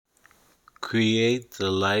Create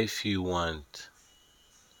the life you want.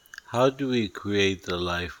 How do we create the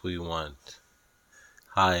life we want?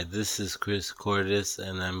 Hi, this is Chris Cordes,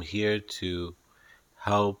 and I'm here to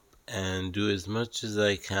help and do as much as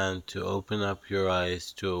I can to open up your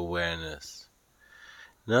eyes to awareness.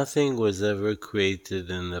 Nothing was ever created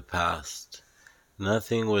in the past.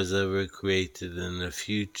 Nothing was ever created in the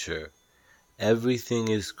future. Everything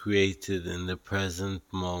is created in the present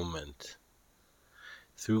moment.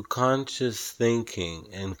 Through conscious thinking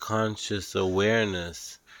and conscious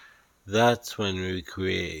awareness, that's when we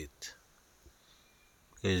create.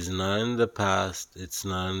 It is not in the past, it's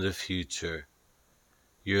not in the future.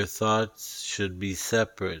 Your thoughts should be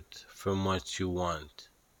separate from what you want.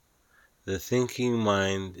 The thinking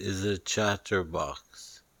mind is a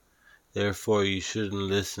chatterbox. Therefore, you shouldn't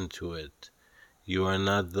listen to it. You are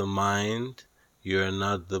not the mind, you are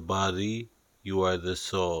not the body, you are the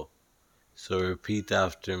soul. So repeat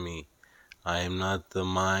after me. I am not the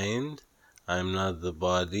mind, I am not the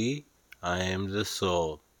body, I am the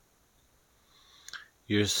soul.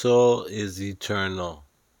 Your soul is eternal.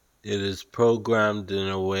 It is programmed in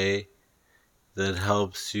a way that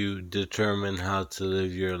helps you determine how to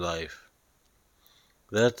live your life.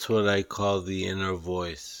 That's what I call the inner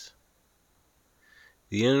voice.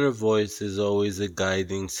 The inner voice is always a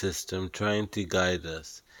guiding system trying to guide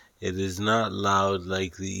us. It is not loud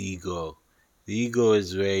like the ego. The ego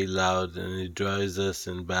is very loud and it drives us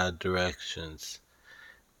in bad directions.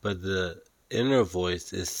 But the inner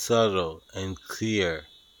voice is subtle and clear.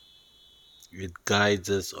 It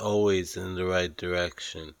guides us always in the right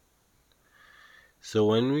direction. So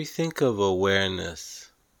when we think of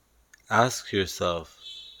awareness, ask yourself,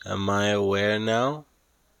 am I aware now?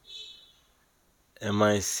 Am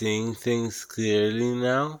I seeing things clearly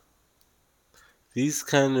now? These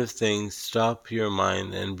kind of things stop your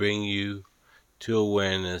mind and bring you to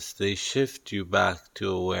awareness. They shift you back to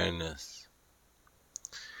awareness.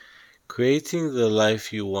 Creating the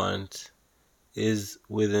life you want is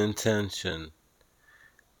with intention,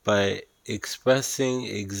 by expressing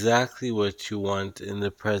exactly what you want in the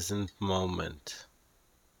present moment.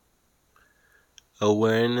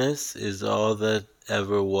 Awareness is all that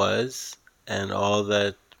ever was and all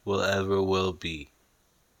that will ever will be.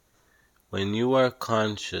 When you are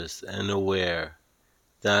conscious and aware,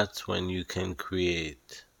 that's when you can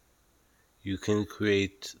create. You can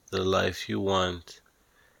create the life you want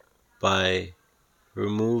by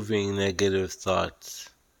removing negative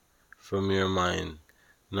thoughts from your mind,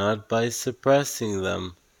 not by suppressing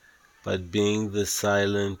them, but being the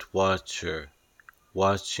silent watcher,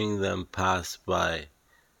 watching them pass by.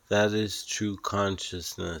 That is true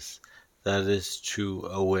consciousness. That is true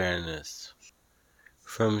awareness.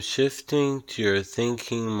 From shifting to your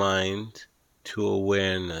thinking mind to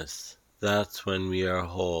awareness, that's when we are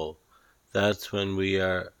whole. That's when we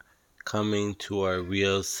are coming to our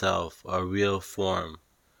real self, our real form.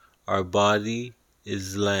 Our body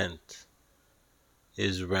is rent.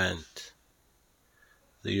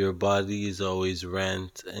 Your body is always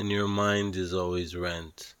rent, and your mind is always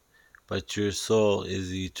rent. But your soul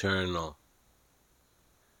is eternal.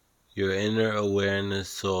 Your inner awareness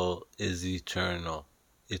soul is eternal.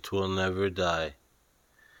 It will never die.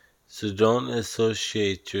 So don't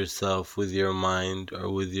associate yourself with your mind or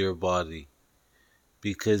with your body,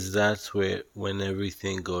 because that's when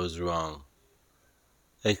everything goes wrong.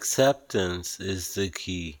 Acceptance is the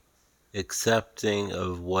key. Accepting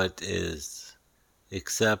of what is.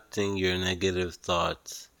 Accepting your negative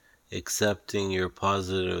thoughts. Accepting your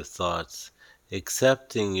positive thoughts.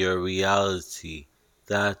 Accepting your reality.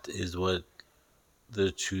 That is what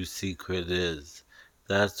the true secret is.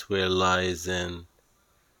 That's where lies in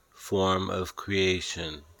form of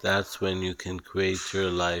creation. That's when you can create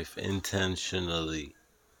your life intentionally.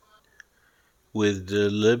 With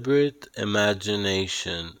deliberate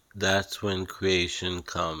imagination, that's when creation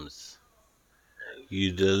comes.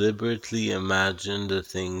 You deliberately imagine the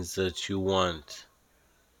things that you want,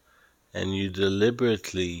 and you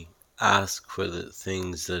deliberately ask for the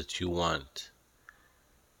things that you want.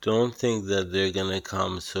 Don't think that they're going to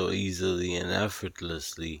come so easily and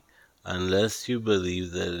effortlessly unless you believe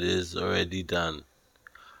that it is already done.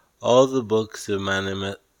 All the books of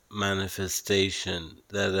manifestation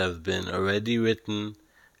that have been already written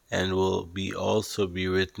and will also be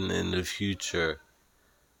written in the future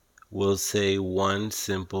will say one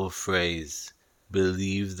simple phrase: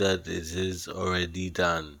 believe that it is already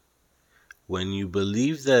done. When you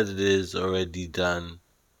believe that it is already done,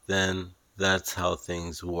 then that's how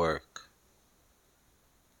things work.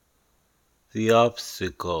 The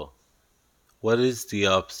obstacle. What is the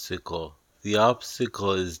obstacle? The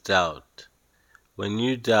obstacle is doubt. When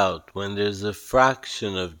you doubt, when there's a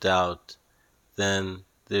fraction of doubt, then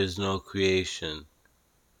there's no creation.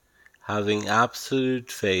 Having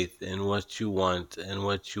absolute faith in what you want and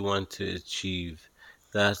what you want to achieve,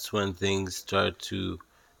 that's when things start to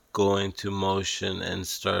go into motion and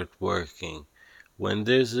start working. When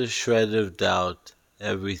there's a shred of doubt,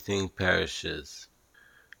 everything perishes.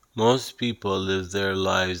 Most people live their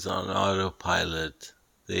lives on autopilot.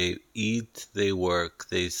 They eat, they work,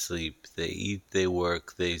 they sleep. They eat, they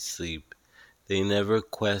work, they sleep. They never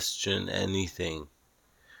question anything.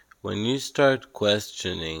 When you start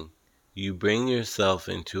questioning, you bring yourself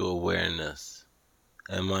into awareness.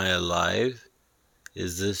 Am I alive?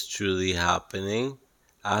 Is this truly happening?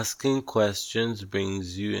 Asking questions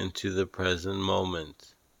brings you into the present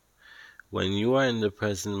moment. When you are in the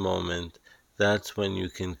present moment, that's when you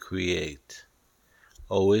can create.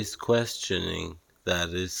 Always questioning, that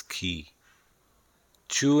is key.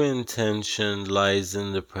 True intention lies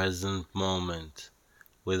in the present moment,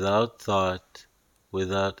 without thought,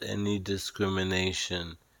 without any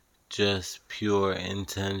discrimination, just pure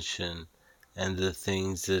intention and the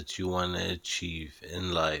things that you want to achieve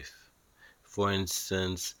in life. For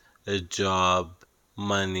instance, a job,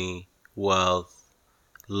 money, wealth,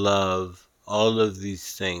 love, all of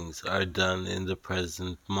these things are done in the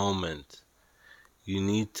present moment. You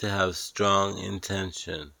need to have strong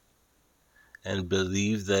intention and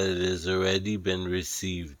believe that it has already been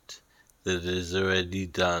received, that it is already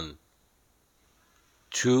done.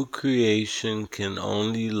 True creation can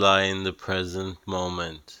only lie in the present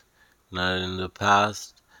moment, not in the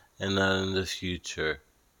past and not in the future.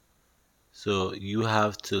 So you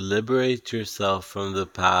have to liberate yourself from the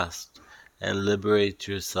past and liberate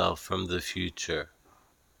yourself from the future.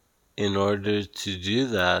 In order to do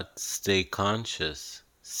that, stay conscious.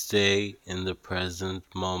 Stay in the present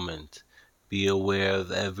moment. Be aware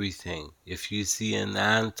of everything. If you see an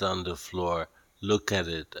ant on the floor, look at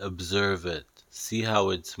it, observe it, see how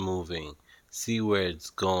it's moving, see where it's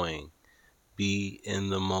going. Be in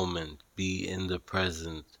the moment. Be in the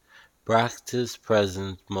present. Practice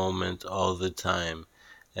present moment all the time,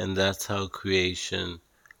 and that's how creation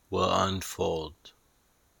will unfold.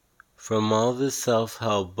 From all the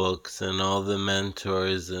self-help books and all the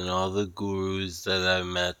mentors and all the gurus that I've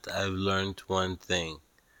met, I've learned one thing.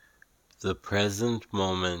 The present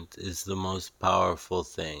moment is the most powerful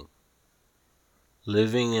thing.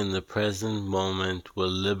 Living in the present moment will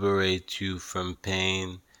liberate you from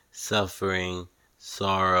pain, suffering,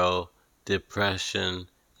 sorrow, depression,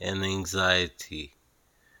 and anxiety.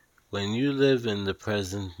 When you live in the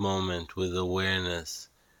present moment with awareness,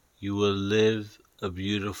 you will live a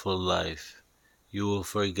beautiful life. You will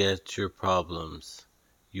forget your problems.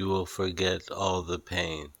 You will forget all the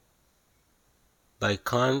pain. By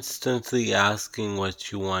constantly asking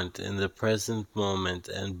what you want in the present moment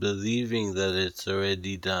and believing that it's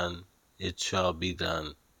already done, it shall be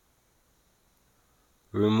done.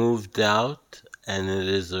 Remove doubt, and it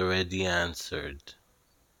is already answered.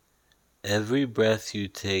 Every breath you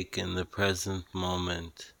take in the present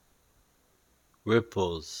moment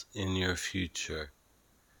ripples in your future.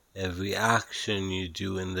 Every action you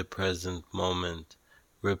do in the present moment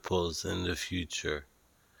ripples in the future.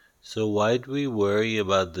 So why do we worry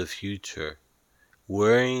about the future?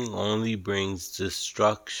 Worrying only brings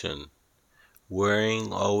destruction.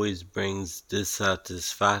 Worrying always brings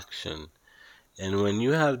dissatisfaction. And when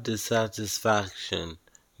you have dissatisfaction,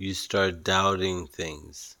 you start doubting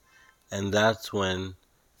things. And that's when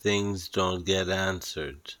things don't get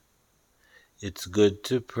answered. It's good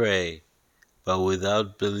to pray, but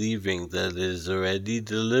without believing that it is already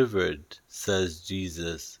delivered, says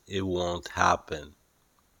Jesus, it won't happen.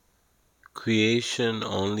 Creation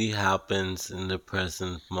only happens in the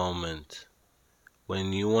present moment.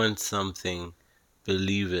 When you want something,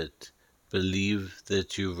 believe it. Believe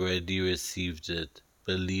that you've already received it.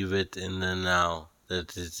 Believe it in the now,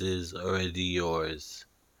 that it is already yours.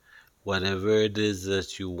 Whatever it is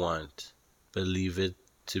that you want, believe it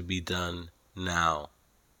to be done now.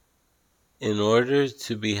 In order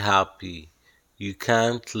to be happy, you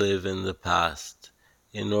can't live in the past.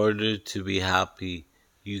 In order to be happy,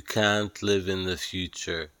 you can't live in the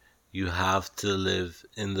future. You have to live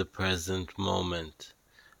in the present moment,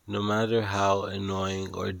 no matter how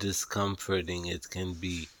annoying or discomforting it can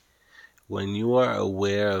be. When you are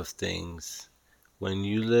aware of things, when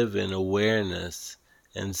you live in awareness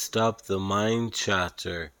and stop the mind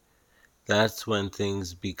chatter, that's when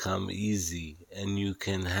things become easy and you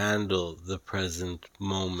can handle the present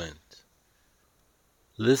moment.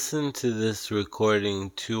 Listen to this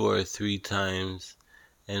recording 2 or 3 times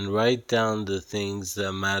and write down the things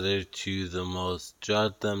that matter to you the most.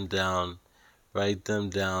 Jot them down, write them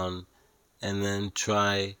down, and then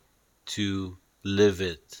try to live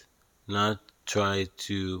it. Not try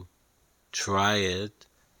to try it,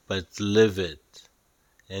 but live it.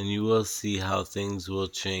 And you will see how things will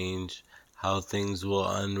change, how things will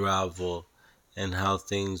unravel, and how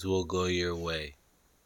things will go your way.